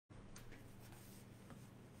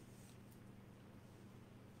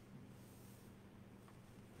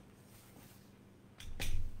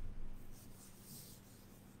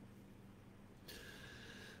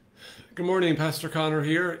Good morning, Pastor Connor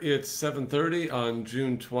here. It's 7:30 on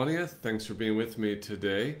June 20th. Thanks for being with me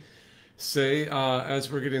today.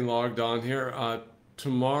 As we're getting logged on here,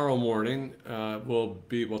 tomorrow morning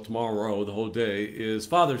tomorrow, the whole day, is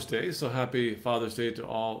Father's Day. So happy Father's Day to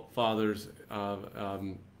all fathers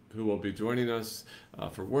who will be joining us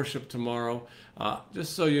for worship tomorrow.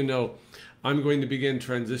 Just so you know, I'm going to begin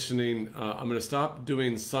transitioning. I'm going to stop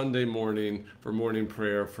doing Sunday morning for morning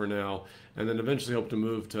prayer for now, and then eventually hope to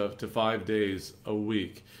move to 5 days a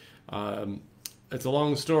week. It's a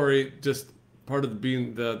long story, just part of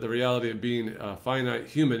being the reality of being a finite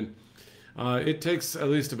human. It takes at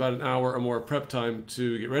least about an hour or more prep time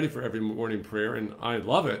to get ready for every morning prayer, and I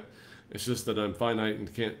love it. It's just that I'm finite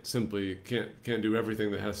and can't do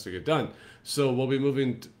everything that has to get done. So we'll be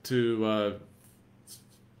moving to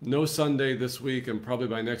no Sunday this week, and probably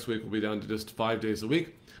by next week we'll be down to just 5 days a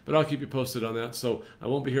week. But I'll keep you posted on that. So I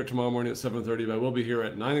won't be here tomorrow morning at 7:30, but I will be here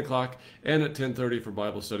at 9 o'clock and at 10:30 for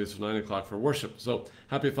Bible studies, for 9 o'clock for worship. So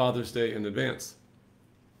happy Father's Day in advance.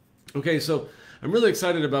 Okay, so I'm really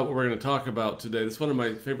excited about what we're going to talk about today. This is one of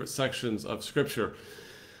my favorite sections of Scripture.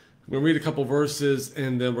 I'm going to read a couple verses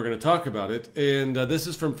and then we're going to talk about it. And this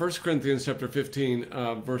is from 1 Corinthians chapter 15,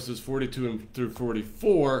 verses 42 through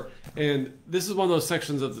 44. And this is one of those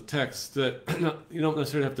sections of the text that you don't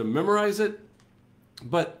necessarily have to memorize it,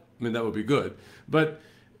 but, I mean, that would be good. But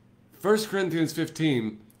 1 Corinthians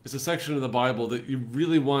 15 is a section of the Bible that you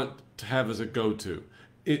really want to have as a go-to.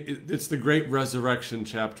 It's the great resurrection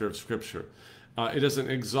chapter of Scripture. It doesn't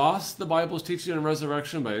exhaust the Bible's teaching on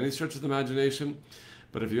resurrection by any stretch of the imagination.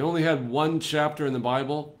 But if you only had one chapter in the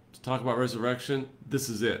Bible to talk about resurrection, this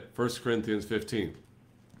is it, 1 Corinthians 15.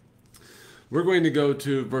 We're going to go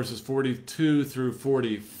to verses 42 through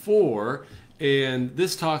 44, and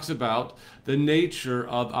this talks about the nature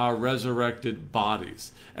of our resurrected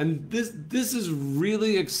bodies. And this is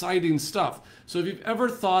really exciting stuff. So if you've ever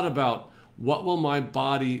thought about what will my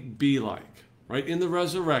body be like, right? In the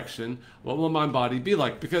resurrection, what will my body be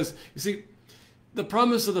like? Because, you see, the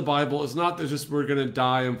promise of the Bible is not that just we're going to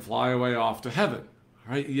die and fly away off to heaven,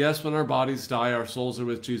 right? Yes, when our bodies die, our souls are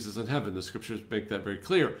with Jesus in heaven. The Scriptures make that very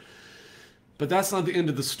clear. But that's not the end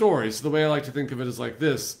of the story. So the way I like to think of it is like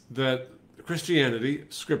this, that Christianity,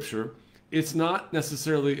 Scripture, it's not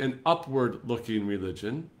necessarily an upward-looking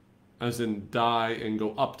religion, as in die and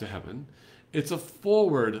go up to heaven. It's a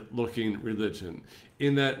forward-looking religion,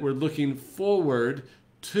 in that we're looking forward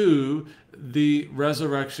to the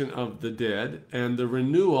resurrection of the dead and the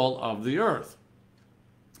renewal of the earth.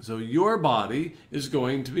 So your body is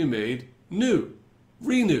going to be made new,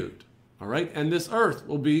 renewed, all right? And this earth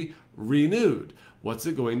will be renewed. What's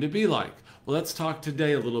it going to be like? Well, let's talk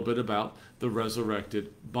today a little bit about the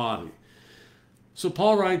resurrected body. So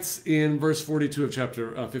Paul writes in verse 42 of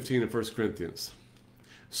chapter 15 of 1 Corinthians,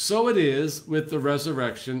 "So it is with the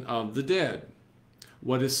resurrection of the dead.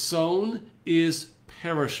 What is sown is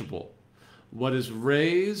perishable. What is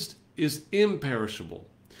raised is imperishable.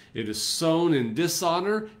 It is sown in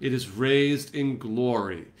dishonor, it is raised in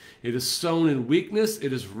glory. It is sown in weakness,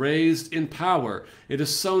 it is raised in power. It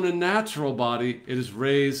is sown a natural body, it is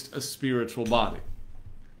raised a spiritual body."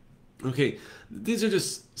 Okay, these are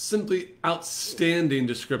just simply outstanding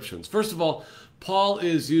descriptions. First of all, Paul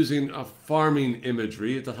is using a farming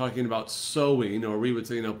imagery. It's talking about sowing, or we would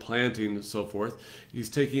say, planting and so forth. He's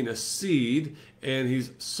taking a seed and he's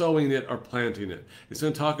sowing it or planting it. He's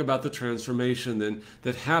going to talk about the transformation then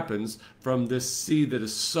that happens from this seed that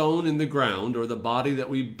is sown in the ground, or the body that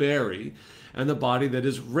we bury, and the body that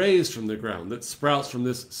is raised from the ground, that sprouts from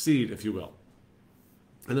this seed, if you will.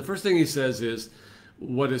 And the first thing he says is,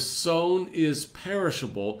 what is sown is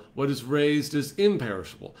perishable, what is raised is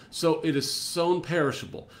imperishable. So it is sown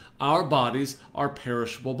perishable. Our bodies are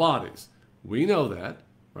perishable bodies. We know that,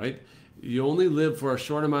 right? You only live for a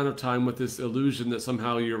short amount of time with this illusion that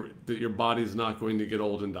somehow your body is not going to get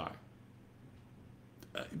old and die.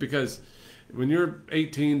 Because when you're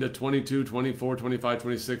 18 to 22, 24, 25,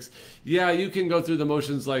 26, yeah, you can go through the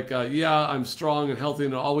motions like, yeah, I'm strong and healthy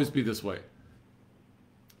and it'll always be this way.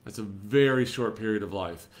 That's a very short period of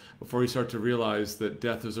life before you start to realize that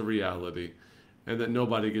death is a reality and that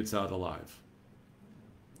nobody gets out alive.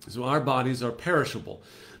 So our bodies are perishable.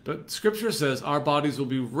 But Scripture says our bodies will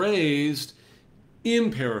be raised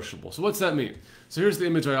imperishable. So what's that mean? So here's the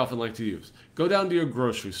image I often like to use. Go down to your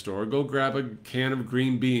grocery store, go grab a can of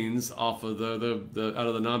green beans off of out of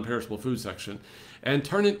the non-perishable food section, and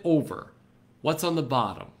turn it over. What's on the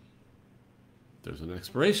bottom? There's an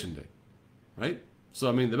expiration date, right? So,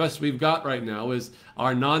 I mean, the best we've got right now is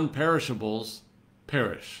our non-perishables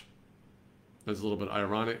perish. That's a little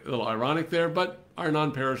ironic there, but our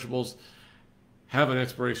non-perishables have an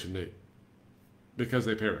expiration date. because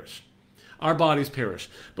they perish. Our bodies perish.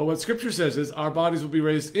 But what Scripture says is our bodies will be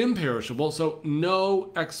raised imperishable, so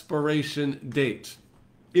no expiration date.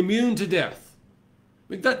 Immune to death.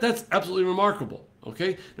 I mean, that's absolutely remarkable.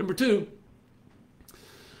 Okay? Number two,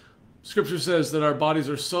 Scripture says that our bodies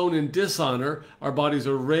are sown in dishonor, our bodies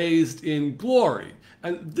are raised in glory.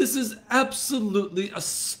 And this is absolutely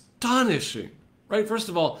astonishing, right? First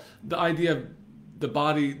of all, the idea of the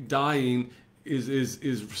body dying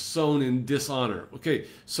is sown in dishonor. Okay,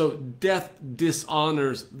 so death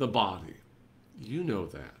dishonors the body. You know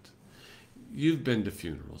that. You've been to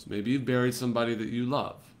funerals. Maybe you've buried somebody that you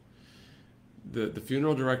love. The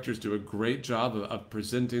funeral directors do a great job of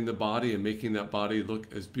presenting the body and making that body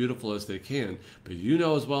look as beautiful as they can. But you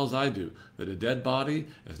know as well as I do that a dead body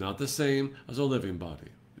is not the same as a living body.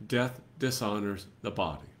 Death dishonors the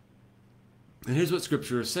body. And here's what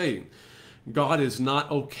Scripture is saying. God is not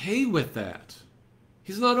okay with that.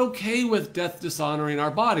 He's not okay with death dishonoring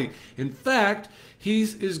our body. In fact, He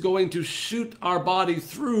is going to shoot our body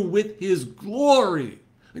through with His glory.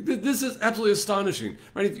 This is absolutely astonishing,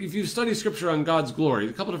 right? If you study Scripture on God's glory,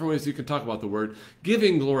 a couple different ways you can talk about the word.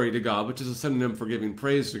 Giving glory to God, which is a synonym for giving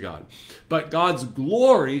praise to God. But God's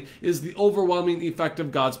glory is the overwhelming effect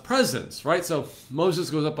of God's presence, right? So Moses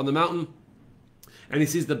goes up on the mountain, and he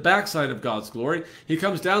sees the backside of God's glory. He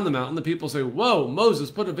comes down the mountain. The people say, whoa, Moses,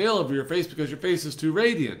 put a veil over your face because your face is too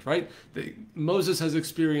radiant, right? Moses has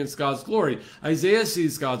experienced God's glory. Isaiah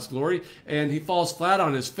sees God's glory, and he falls flat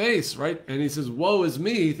on his face, right? And he says, woe is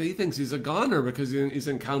me. He thinks he's a goner because he's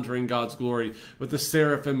encountering God's glory with the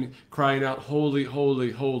seraphim crying out, holy,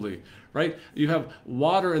 holy, holy, right? You have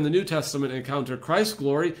water in the New Testament encounter Christ's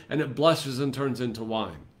glory, and it blushes and turns into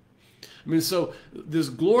wine. I mean, so this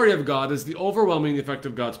glory of God is the overwhelming effect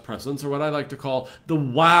of God's presence, or what I like to call the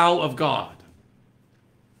wow of God.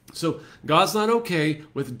 So God's not okay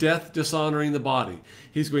with death dishonoring the body.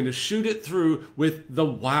 He's going to shoot it through with the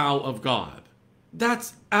wow of God.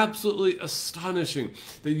 That's absolutely astonishing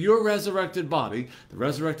that your resurrected body, the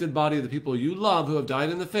resurrected body of the people you love who have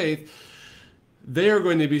died in the faith, they are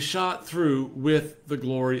going to be shot through with the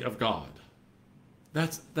glory of God.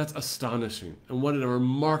 That's astonishing, and what a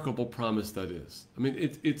remarkable promise that is. I mean,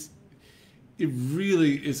 it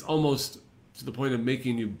really is almost to the point of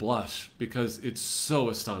making you blush because it's so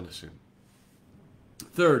astonishing.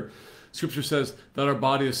 Third, Scripture says that our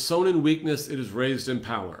body is sown in weakness, it is raised in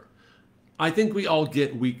power. I think we all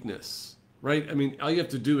get weakness, right? I mean, all you have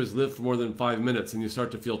to do is live for more than 5 minutes and you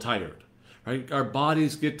start to feel tired. Right? Our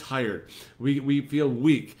bodies get tired. We feel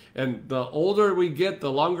weak. And the older we get,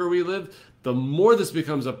 the longer we live, the more this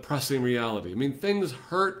becomes a pressing reality. I mean, things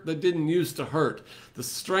hurt that didn't used to hurt. The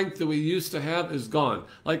strength that we used to have is gone.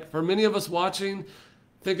 Like for many of us watching,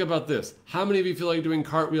 think about this. How many of you feel like doing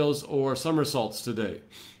cartwheels or somersaults today?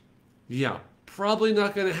 Yeah, probably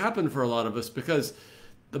not going to happen for a lot of us because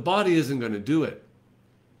the body isn't going to do it.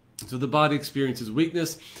 So the body experiences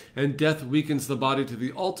weakness, and death weakens the body to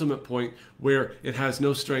the ultimate point where it has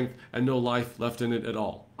no strength and no life left in it at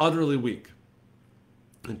all. Utterly weak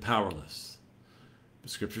and powerless.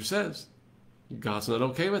 But Scripture says God's not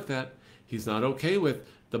okay with that. He's not okay with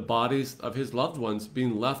the bodies of His loved ones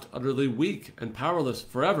being left utterly weak and powerless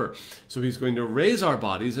forever. So He's going to raise our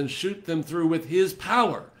bodies and shoot them through with His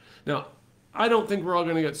power. Now, I don't think we're all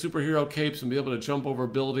going to get superhero capes and be able to jump over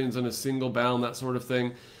buildings in a single bound, that sort of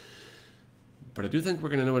thing. But I do think we're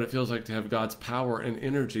going to know what it feels like to have God's power and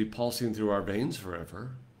energy pulsing through our veins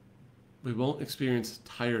forever. We won't experience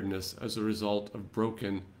tiredness as a result of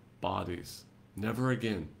broken bodies. Never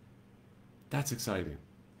again. That's exciting.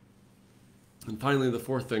 And finally, the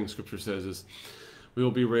fourth thing Scripture says is we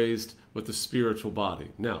will be raised with the spiritual body.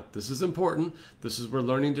 Now, this is important. This is where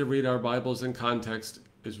learning to read our Bibles in context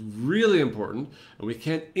is really important, and we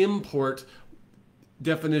can't import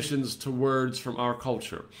definitions to words from our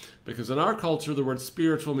culture. Because in our culture, the word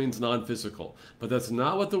spiritual means non-physical. But that's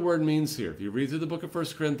not what the word means here. If you read through the book of 1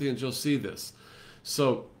 Corinthians, you'll see this.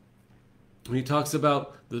 So when he talks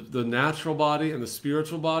about the natural body and the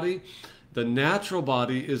spiritual body, the natural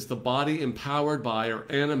body is the body empowered by or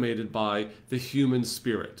animated by the human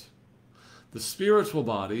spirit. The spiritual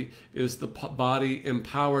body is the body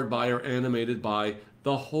empowered by or animated by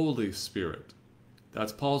the Holy Spirit.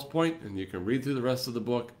 That's Paul's point, and you can read through the rest of the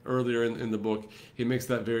book. Earlier in the book, he makes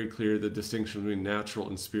that very clear, the distinction between natural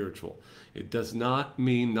and spiritual. It does not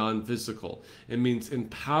mean non-physical. It means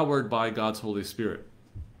empowered by God's Holy Spirit.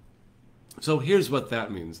 So here's what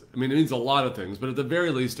that means. I mean, it means a lot of things, but at the very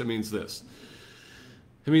least, it means this.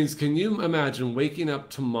 It means, can you imagine waking up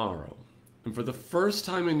tomorrow, and for the first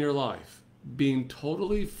time in your life, being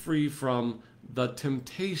totally free from the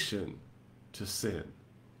temptation to sin?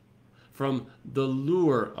 from the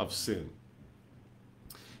lure of sin.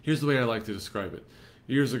 Here's the way I like to describe it.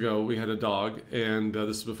 Years ago, we had a dog, and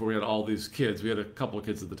this is before we had all these kids. We had a couple of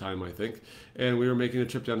kids at the time, I think, and we were making a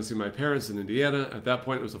trip down to see my parents in Indiana. At that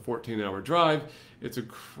point, it was a 14-hour drive. It's a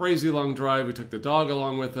crazy long drive. We took the dog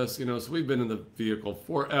along with us, so we've been in the vehicle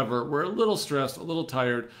forever. We're a little stressed, a little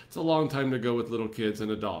tired. It's a long time to go with little kids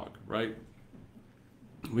and a dog, right?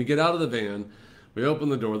 We get out of the van. We open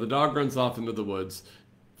the door. The dog runs off into the woods.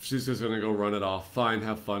 She's just going to go run it off. Fine,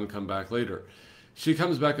 have fun, come back later. She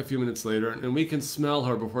comes back a few minutes later, and we can smell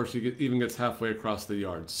her before she even gets halfway across the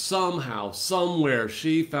yard. Somehow, somewhere,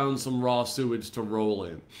 she found some raw sewage to roll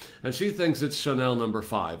in. And she thinks it's Chanel No.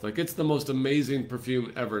 5. Like, it's the most amazing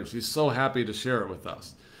perfume ever, and she's so happy to share it with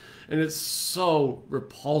us. And it's so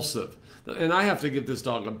repulsive. And I have to give this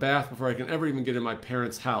dog a bath before I can ever even get in my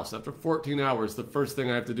parents' house. After 14 hours, the first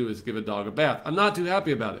thing I have to do is give a dog a bath. I'm not too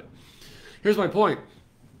happy about it. Here's my point.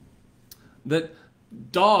 That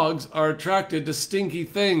dogs are attracted to stinky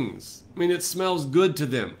things. I mean, it smells good to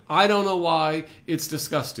them. I don't know why. It's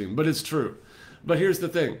disgusting, but it's true. But here's the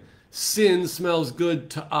thing. Sin smells good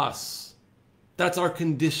to us. That's our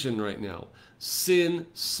condition right now. Sin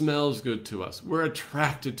smells good to us. We're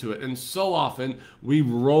attracted to it. And so often we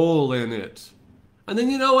roll in it. And then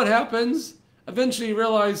you know what happens? Eventually you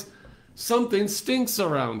realize something stinks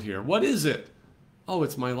around here. What is it? Oh,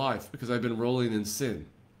 it's my life because I've been rolling in sin.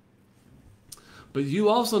 But you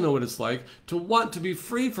also know what it's like to want to be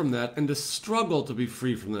free from that and to struggle to be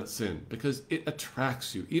free from that sin because it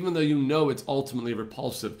attracts you. Even though you know it's ultimately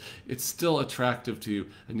repulsive, it's still attractive to you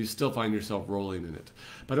and you still find yourself rolling in it.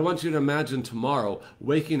 But I want you to imagine tomorrow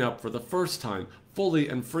waking up for the first time fully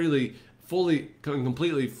and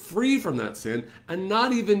completely free from that sin and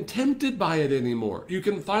not even tempted by it anymore. You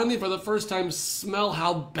can finally for the first time smell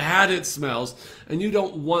how bad it smells and you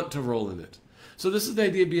don't want to roll in it. So this is the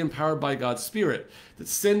idea of being empowered by God's Spirit, that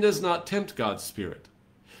sin does not tempt God's Spirit.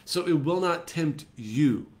 So it will not tempt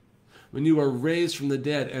you. When you are raised from the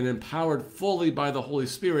dead and empowered fully by the Holy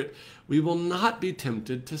Spirit, we will not be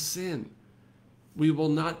tempted to sin. We will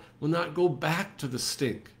not go back to the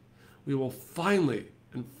stink. We will finally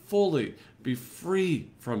and fully be free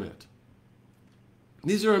from it.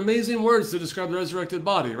 These are amazing words to describe the resurrected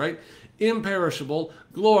body, right? Imperishable,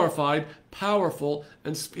 glorified, powerful,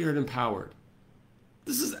 and Spirit-empowered.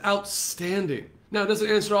 This is outstanding. Now, it doesn't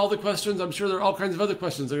answer all the questions. I'm sure there are all kinds of other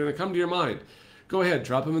questions that are going to come to your mind. Go ahead,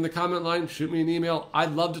 drop them in the comment line, shoot me an email.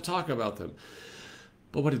 I'd love to talk about them.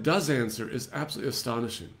 But what it does answer is absolutely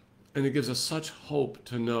astonishing. And it gives us such hope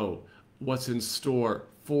to know what's in store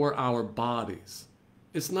for our bodies.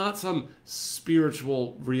 It's not some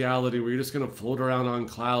spiritual reality where you're just going to float around on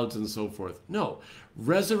clouds and so forth. No,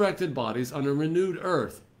 resurrected bodies on a renewed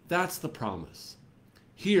earth. That's the promise.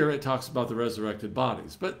 Here it talks about the resurrected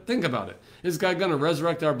bodies. But think about it. Is God going to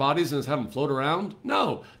resurrect our bodies and just have them float around?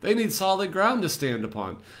 No. They need solid ground to stand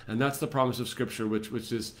upon. And that's the promise of Scripture, which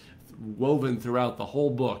is woven throughout the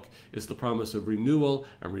whole book, is the promise of renewal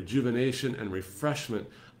and rejuvenation and refreshment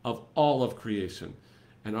of all of creation.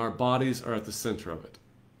 And our bodies are at the center of it.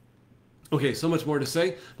 Okay, so much more to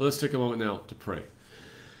say, but let's take a moment now to pray.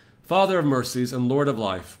 Father of mercies and Lord of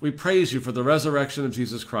life, we praise you for the resurrection of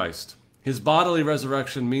Jesus Christ. His bodily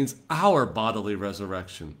resurrection means our bodily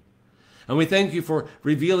resurrection. And we thank you for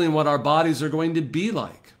revealing what our bodies are going to be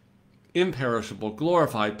like. Imperishable,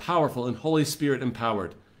 glorified, powerful, and Holy Spirit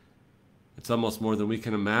empowered. It's almost more than we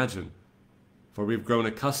can imagine, for we've grown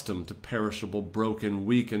accustomed to perishable, broken,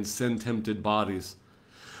 weak, and sin-tempted bodies.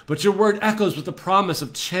 But your word echoes with the promise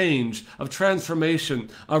of change, of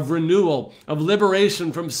transformation, of renewal, of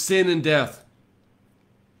liberation from sin and death.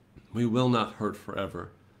 We will not hurt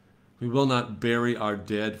forever. We will not bury our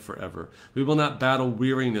dead forever. We will not battle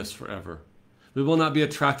weariness forever. We will not be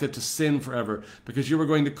attracted to sin forever because you are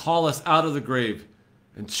going to call us out of the grave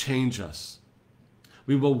and change us.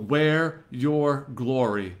 We will wear your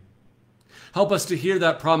glory. Help us to hear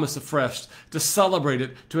that promise afresh, to celebrate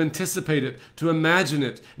it, to anticipate it, to imagine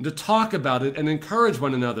it, and to talk about it and encourage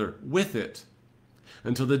one another with it.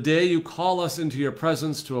 Until the day you call us into your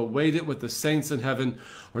presence to await it with the saints in heaven,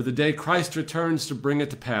 or the day Christ returns to bring it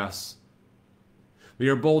to pass. We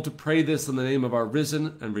are bold to pray this in the name of our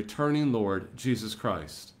risen and returning Lord, Jesus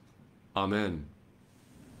Christ. Amen.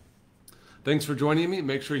 Thanks for joining me.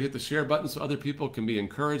 Make sure you hit the share button so other people can be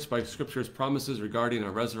encouraged by Scripture's promises regarding our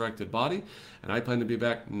resurrected body. And I plan to be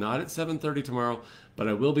back not at 7:30 tomorrow, but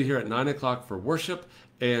I will be here at 9 o'clock for worship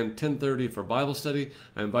and 10:30 for Bible study.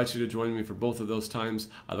 I invite you to join me for both of those times.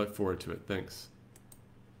 I look forward to it. Thanks.